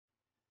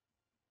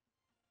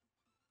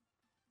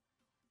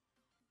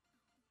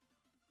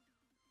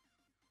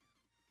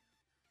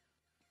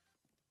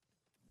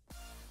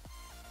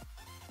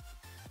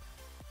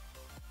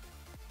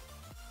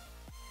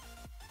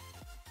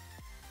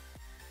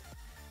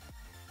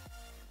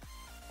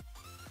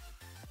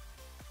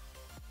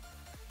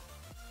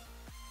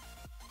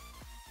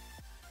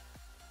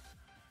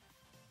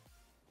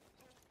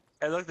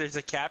Hey, look, there's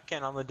a cap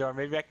can on the door.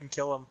 Maybe I can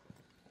kill him.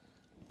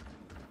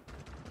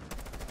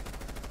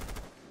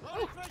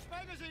 Oh. Fresh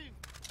magazine.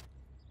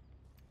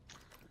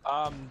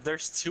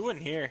 There's two in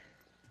here.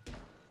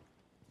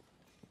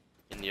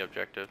 In the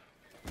objective.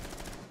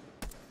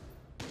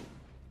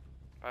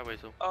 Bye,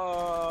 Weasel.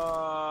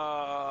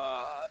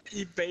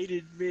 He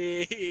baited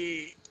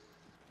me.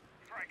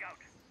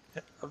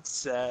 I'm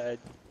sad.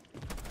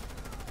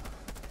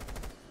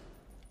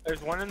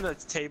 There's one in the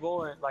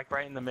table, and like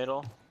right in the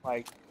middle.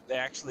 Like they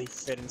actually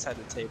fit inside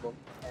the table.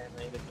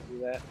 Apparently, they can do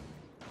that.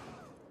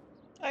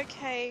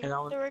 Okay,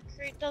 the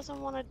recruit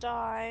doesn't want to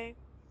die.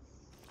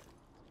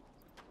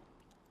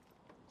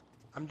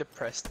 I'm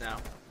depressed now.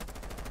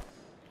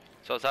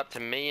 So it's up to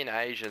me and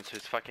Asians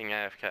who's fucking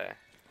AFK.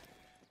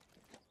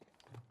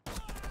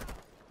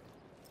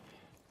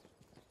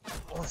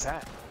 What was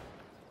that?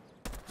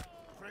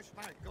 Fresh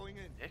mag going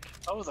in.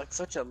 That was like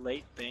such a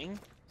late thing.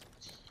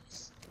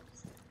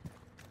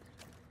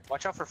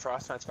 Watch out for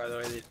frost mats, by the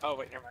way. Oh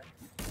wait, never mind.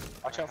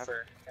 Watch out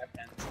for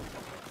captains.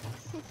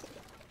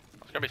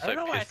 It's gonna be so I don't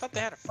know why I pissed. thought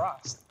they had a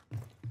frost.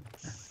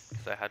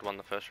 They had one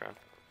the first round.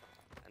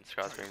 And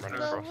Scar's been running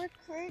The across.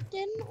 recruit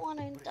didn't want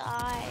to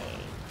die.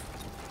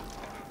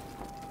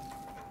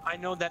 I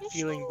know that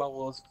feeling,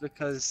 Bubbles,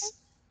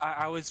 because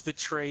I was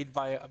betrayed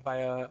by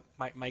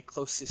my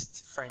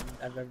closest friend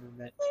I've ever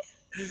met.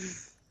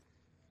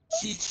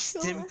 He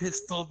stim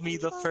pistoled me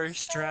the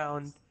first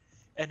round,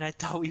 and I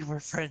thought we were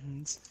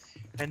friends,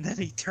 and then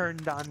he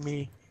turned on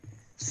me.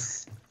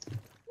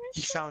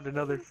 He found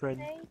another friend.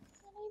 And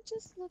he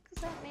just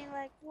looks at me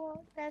like,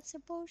 well, that's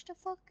supposed to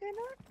fucking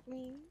hurt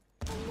me.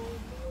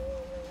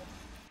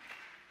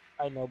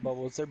 I know,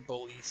 Bubbles, they're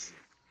bullies.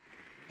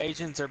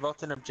 Agents are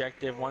both in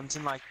objective. One's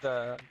in like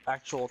the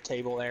actual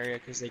table area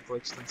because they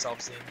glitched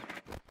themselves in.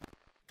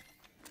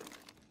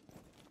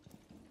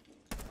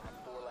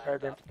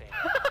 Heard them.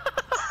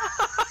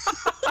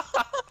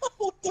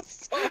 What the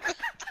fuck?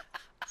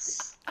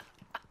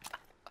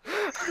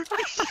 Did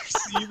you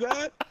see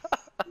that?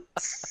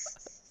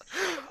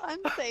 I'm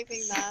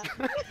saving that.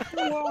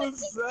 What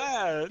was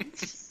that?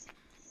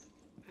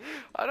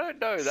 I don't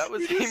know, that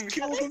was He him. just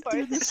killed him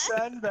through the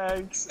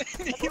sandbags.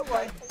 And he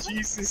like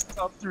Jesus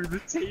up through the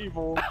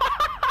table.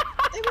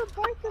 They were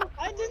both in,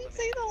 I didn't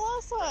see the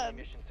last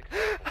one.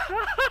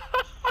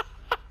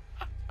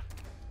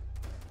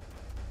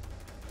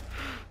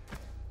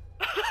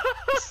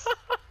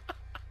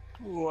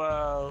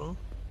 Wow.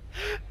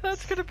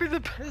 That's gonna be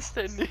the best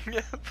ending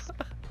ever.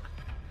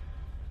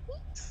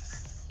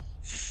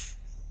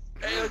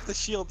 Hey, look, the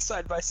shield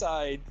side by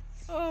side.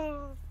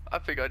 Oh, I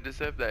think I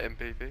deserve that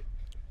MVP.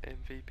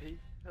 MVP?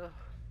 Oh.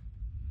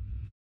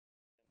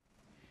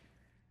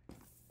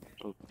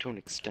 Well, to an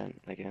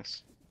extent, I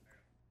guess.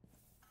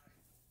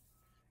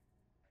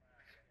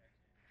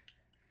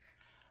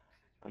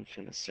 I'm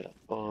gonna set up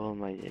all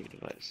my Jaeger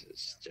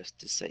devices just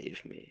to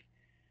save me.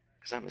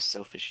 Because I'm a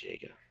selfish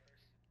Jaeger.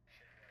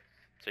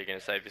 So you're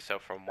gonna save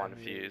yourself from one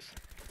fuse?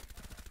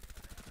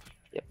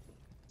 Yep.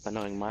 But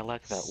knowing my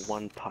luck, that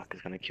one puck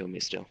is gonna kill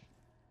me still.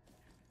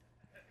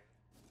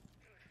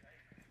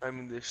 I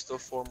mean, there's still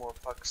 4 more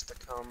pucks to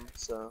come,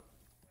 so...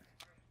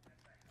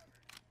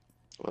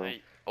 Well,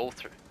 Hey, all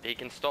three. He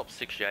can stop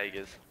 6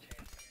 Jaegers.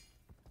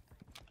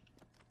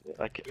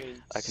 I can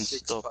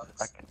stop.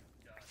 I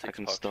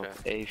can pucks, stop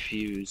yeah. a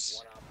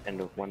fuse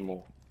and one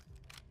more.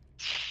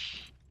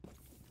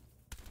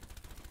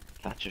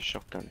 That's a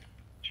shotgun.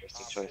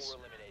 Interesting choice.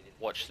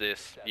 Watch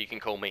this. You can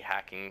call me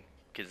hacking,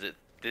 cause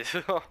this.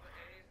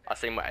 I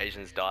seen my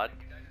Asians died.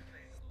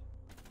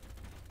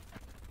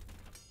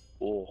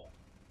 Oh.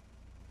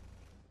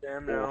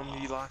 Damn,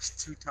 Naomi, you lost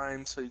 2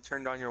 times, so you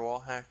turned on your wall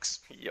hacks.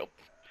 Yup.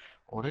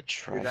 What a You're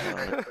try. that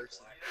kind of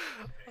person.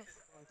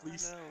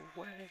 Please.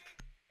 No way.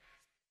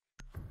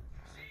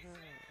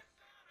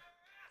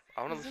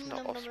 I wanna listen to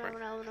Offspring.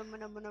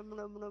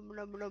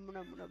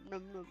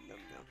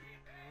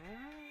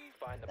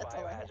 Find the That's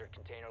all I have. biohazard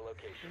container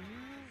location.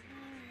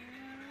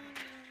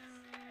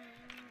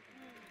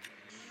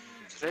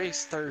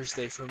 Today's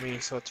Thursday for me,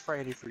 so it's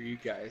Friday for you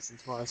guys, and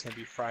tomorrow's gonna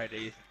be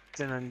Friday.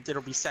 Then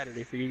it'll be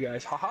Saturday for you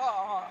guys.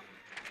 Haha!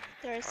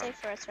 Thursday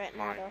for us right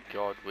now, My though.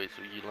 God,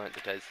 Weasel, you learnt the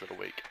days of the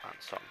week. I'm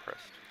so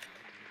impressed.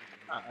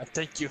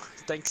 Thank you.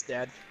 Thanks,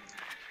 Dad.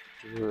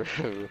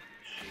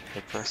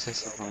 The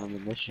process of on the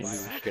mission, we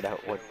figured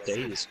out what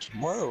day is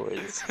tomorrow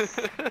is.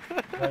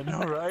 I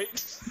know,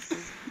 right?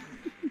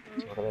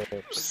 What are they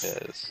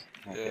upstairs?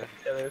 Okay. Yeah,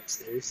 they're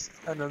upstairs.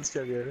 I know it's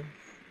gonna be better.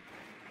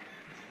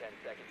 10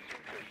 seconds to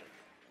insertion.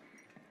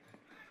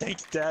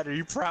 Thanks, Dad. Are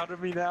you proud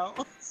of me now?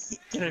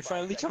 Can I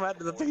finally come out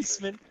of the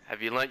basement?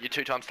 Have you learnt your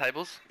 2 times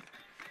tables?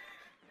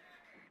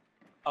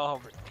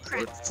 Oh,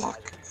 great.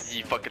 Fuck.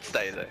 You fucking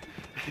stay there.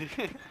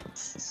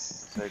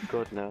 So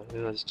God knows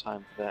who has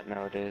time for that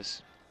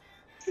nowadays.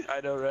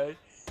 I know, right?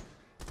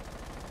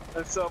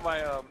 And so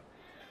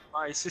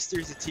my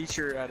sister's a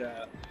teacher at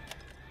I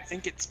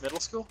think it's middle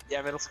school?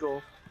 Yeah, middle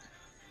school.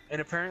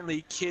 And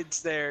apparently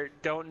kids there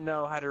don't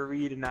know how to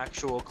read an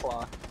actual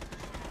clock.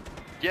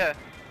 Yeah,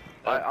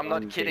 I'm not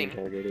being kidding.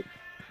 interrogated.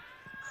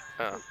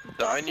 The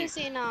Doc only is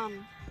in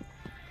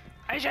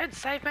Asian,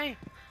 save me!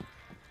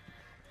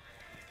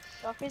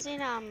 Doc is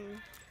in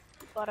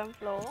bottom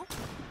floor.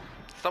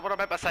 Stop what I'm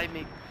about, save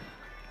me!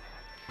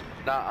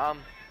 Nah,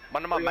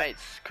 one of my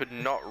mates could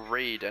not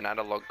read an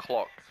analog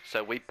clock,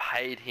 so we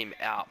paid him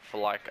out for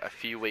like a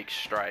few weeks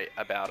straight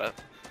about it.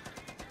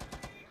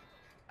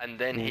 And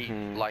then he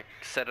like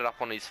set it up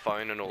on his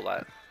phone and all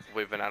that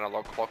with an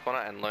analog clock on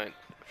it and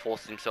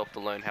forced himself to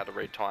learn how to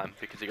read time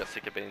because he got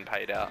sick of being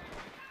paid out.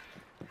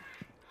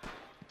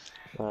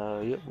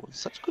 Yeah,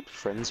 such good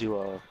friends you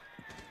are.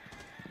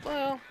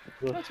 Well,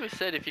 as we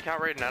said, if you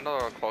can't read an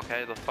analog clock,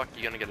 how the fuck are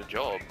you gonna get a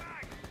job?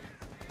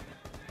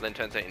 Then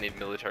turns out you need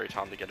military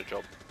time to get a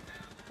job.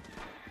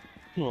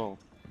 Well,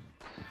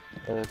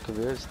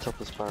 Kabir's top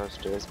of spiral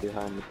stairs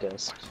behind the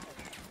desk.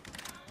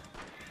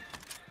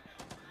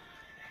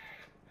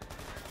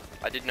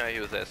 I did know he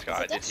was there,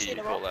 Sky. I did hear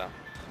you call out.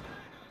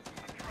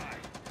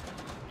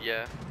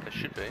 Yeah, there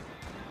should be.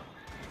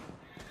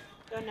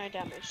 Got no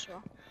damage,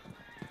 sure.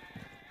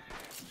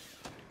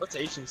 What's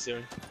Asians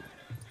doing?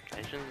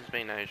 Asians has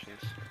been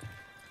Asians.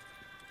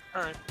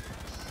 Alright.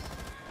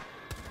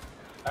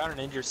 I got an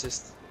injury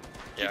assist.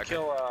 Yeah, You okay.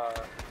 kill,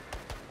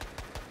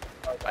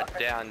 A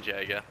down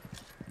Jaeger.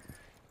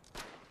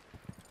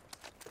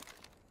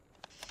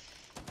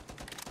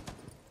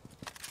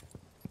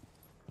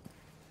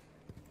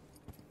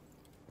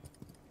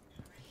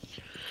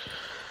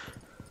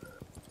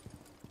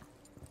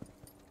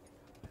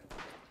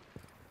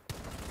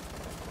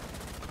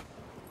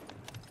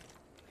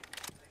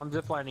 I'm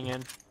ziplining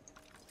in.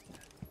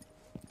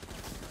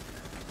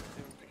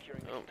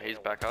 Securing Oh, he's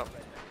back up.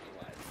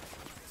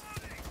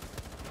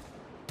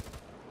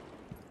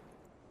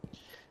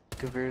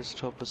 Kabir's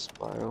top of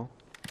spiral.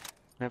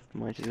 Never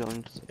mind, he's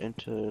going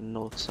into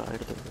north side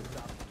of the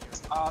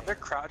room. They're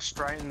crouched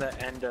right in the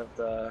end of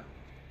the...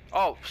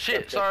 Oh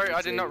shit! Yep, Sorry, I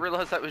definitely did not see.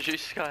 realize that was you,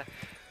 Sky.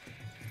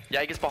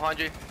 Jaeger's behind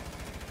you.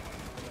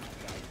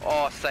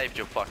 Oh, saved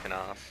your fucking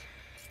ass.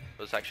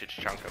 It was actually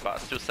Chunka, but I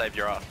still saved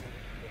your ass.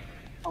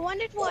 I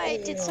wondered why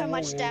it did so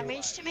much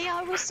damage to me.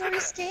 I was so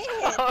scared.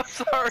 I'm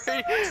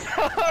sorry.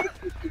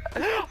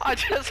 I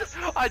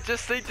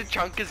just seen the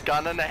Chunka's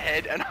gun on the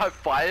head and I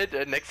fired,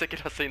 and next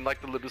second I seen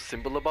like the little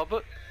symbol above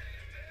it.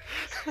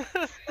 I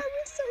was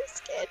so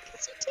scared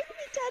because you took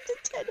me down to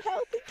 10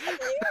 health and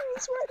Camille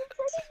was right in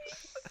front of me.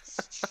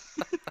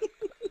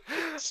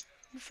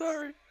 I'm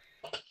sorry.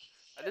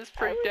 I just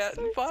freaked out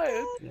so and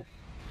fired. scared.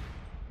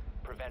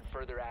 Prevent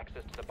further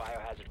access to the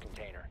biohazard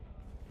container.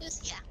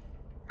 Just, yeah.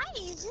 Hi,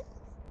 Asian.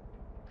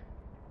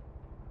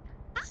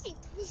 Hi.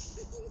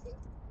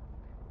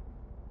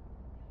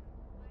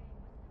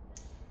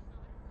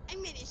 I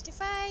managed to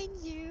find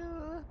you.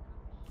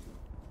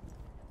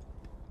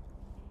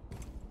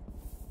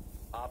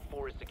 Op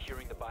 4 is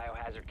securing the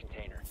biohazard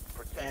container.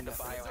 Protect the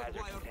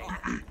biohazard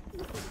container.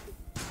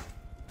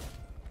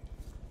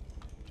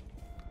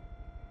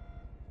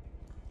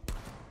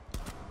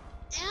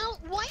 Ow,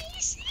 why are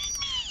you shooting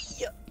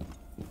me?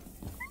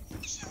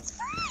 Asian's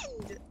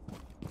friend.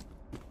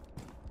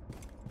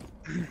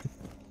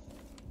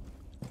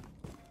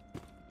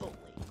 Bully.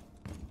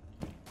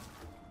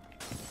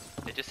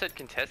 It just said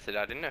contested.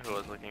 I didn't know who I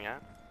was looking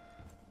at.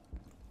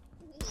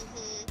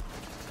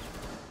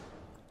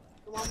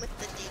 The one with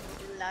the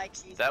thing who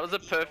likes you. That was a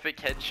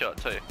perfect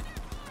headshot too.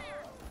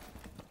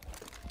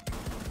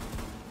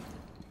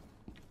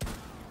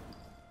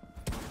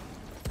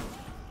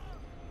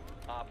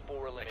 Op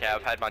 4 eliminated. Okay,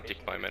 I've had my dick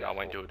Mission moment. I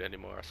won't do successful. it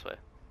anymore, I swear.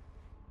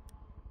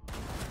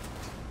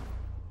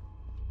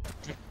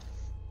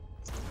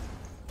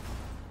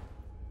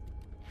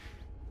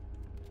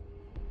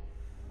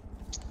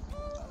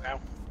 Ow.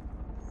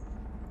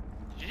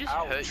 Did you just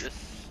Ouch. hurt your...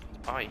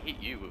 Oh, he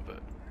hit you with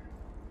it.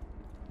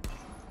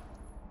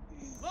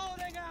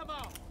 Loading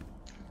ammo!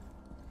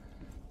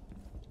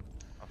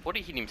 I thought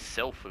he hit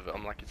himself with it.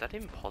 I'm like, is that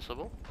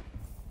impossible?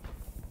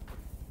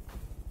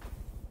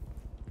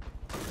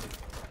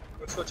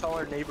 Let's go tell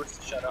our neighbors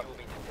to shut You up. will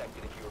be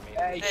detected if you remain.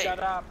 Hey, Hey, shut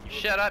up! You will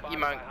Shut be up, spotted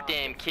you by monk hostiles.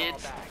 damn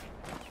kids. Fall back.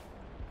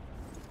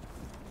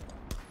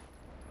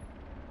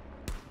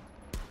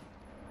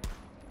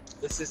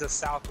 This is a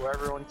south where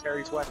everyone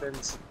carries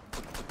weapons.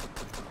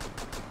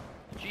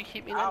 Did you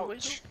hit me then, Ouch.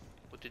 Weasel?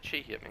 Or did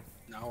she hit me?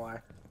 No, why?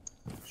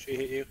 She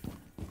hit you.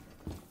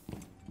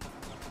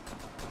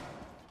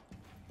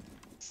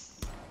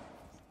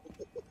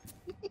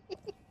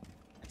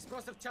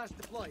 Explosive charge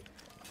deployed.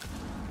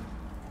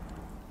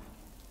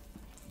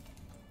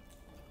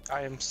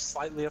 I am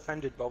slightly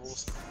offended,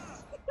 Bubbles.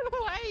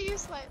 Why are you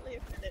slightly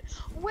offended?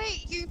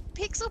 Wait, you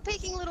pixel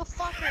picking little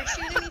fucker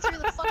shooting me through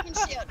the fucking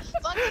shield.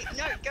 Fuck you.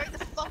 No, go the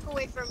fuck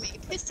away from me.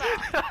 Piss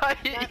off. I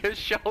hit No. your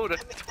shoulder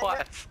I'm-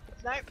 twice.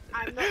 Nope,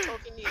 I'm not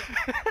talking to you.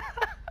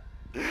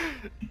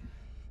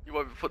 You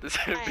want me to put this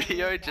in I a am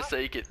video not- just so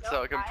you can no,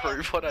 so I can am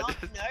prove what I not-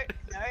 did?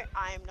 No,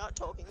 I am not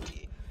talking to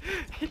you.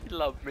 You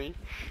love me.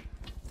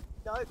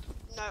 Nope.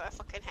 No, I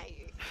fucking hate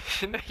you.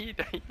 No, you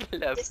don't.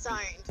 Left. Disowned.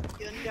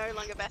 You're no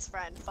longer best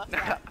friend. Fuck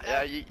that.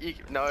 No. Yeah,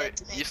 no, Dead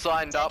to me. you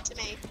signed Dead up. to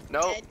me.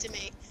 No, Dead to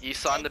me. you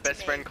signed the Dead to best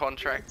me. friend You are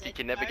contract. You dead-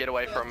 can never no, get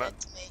away you are from it. dead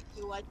to me.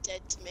 You are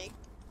dead to me.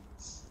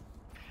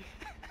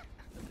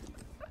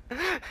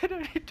 It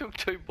only took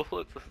 2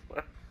 bullets as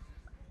well.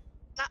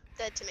 Nah,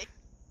 dead to me.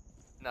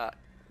 Nah,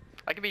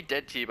 I can be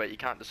dead to you, but you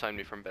can't disown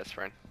me from best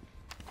friend.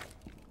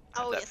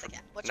 Oh, That yes, I for-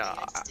 can. What do you No, mean?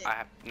 I just did.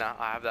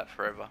 I have that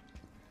forever.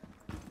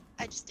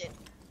 I just did.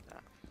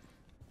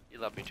 You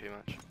love me too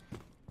much.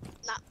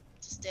 Nah,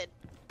 just did.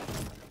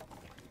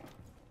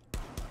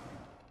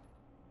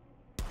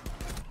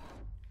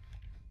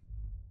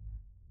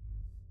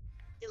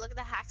 You look at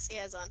the hacks he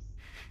has on.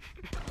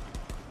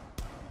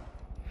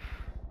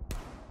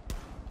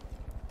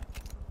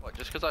 What,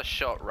 just because I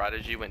shot right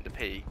as you went to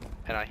pee,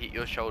 and I hit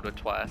your shoulder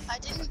twice? I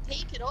didn't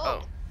peek at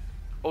all. Oh.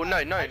 Oh, no,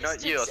 I not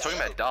just you. I was did talking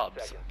so. about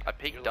Dubs. Seconds. I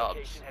peeked Your Dubs.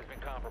 location has been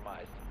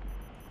compromised.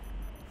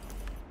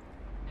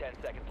 10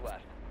 seconds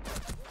left.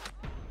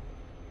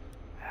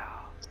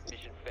 Wow.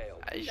 Mission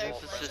failed. Asians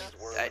No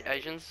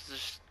is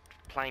just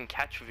playing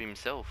catch with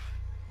himself.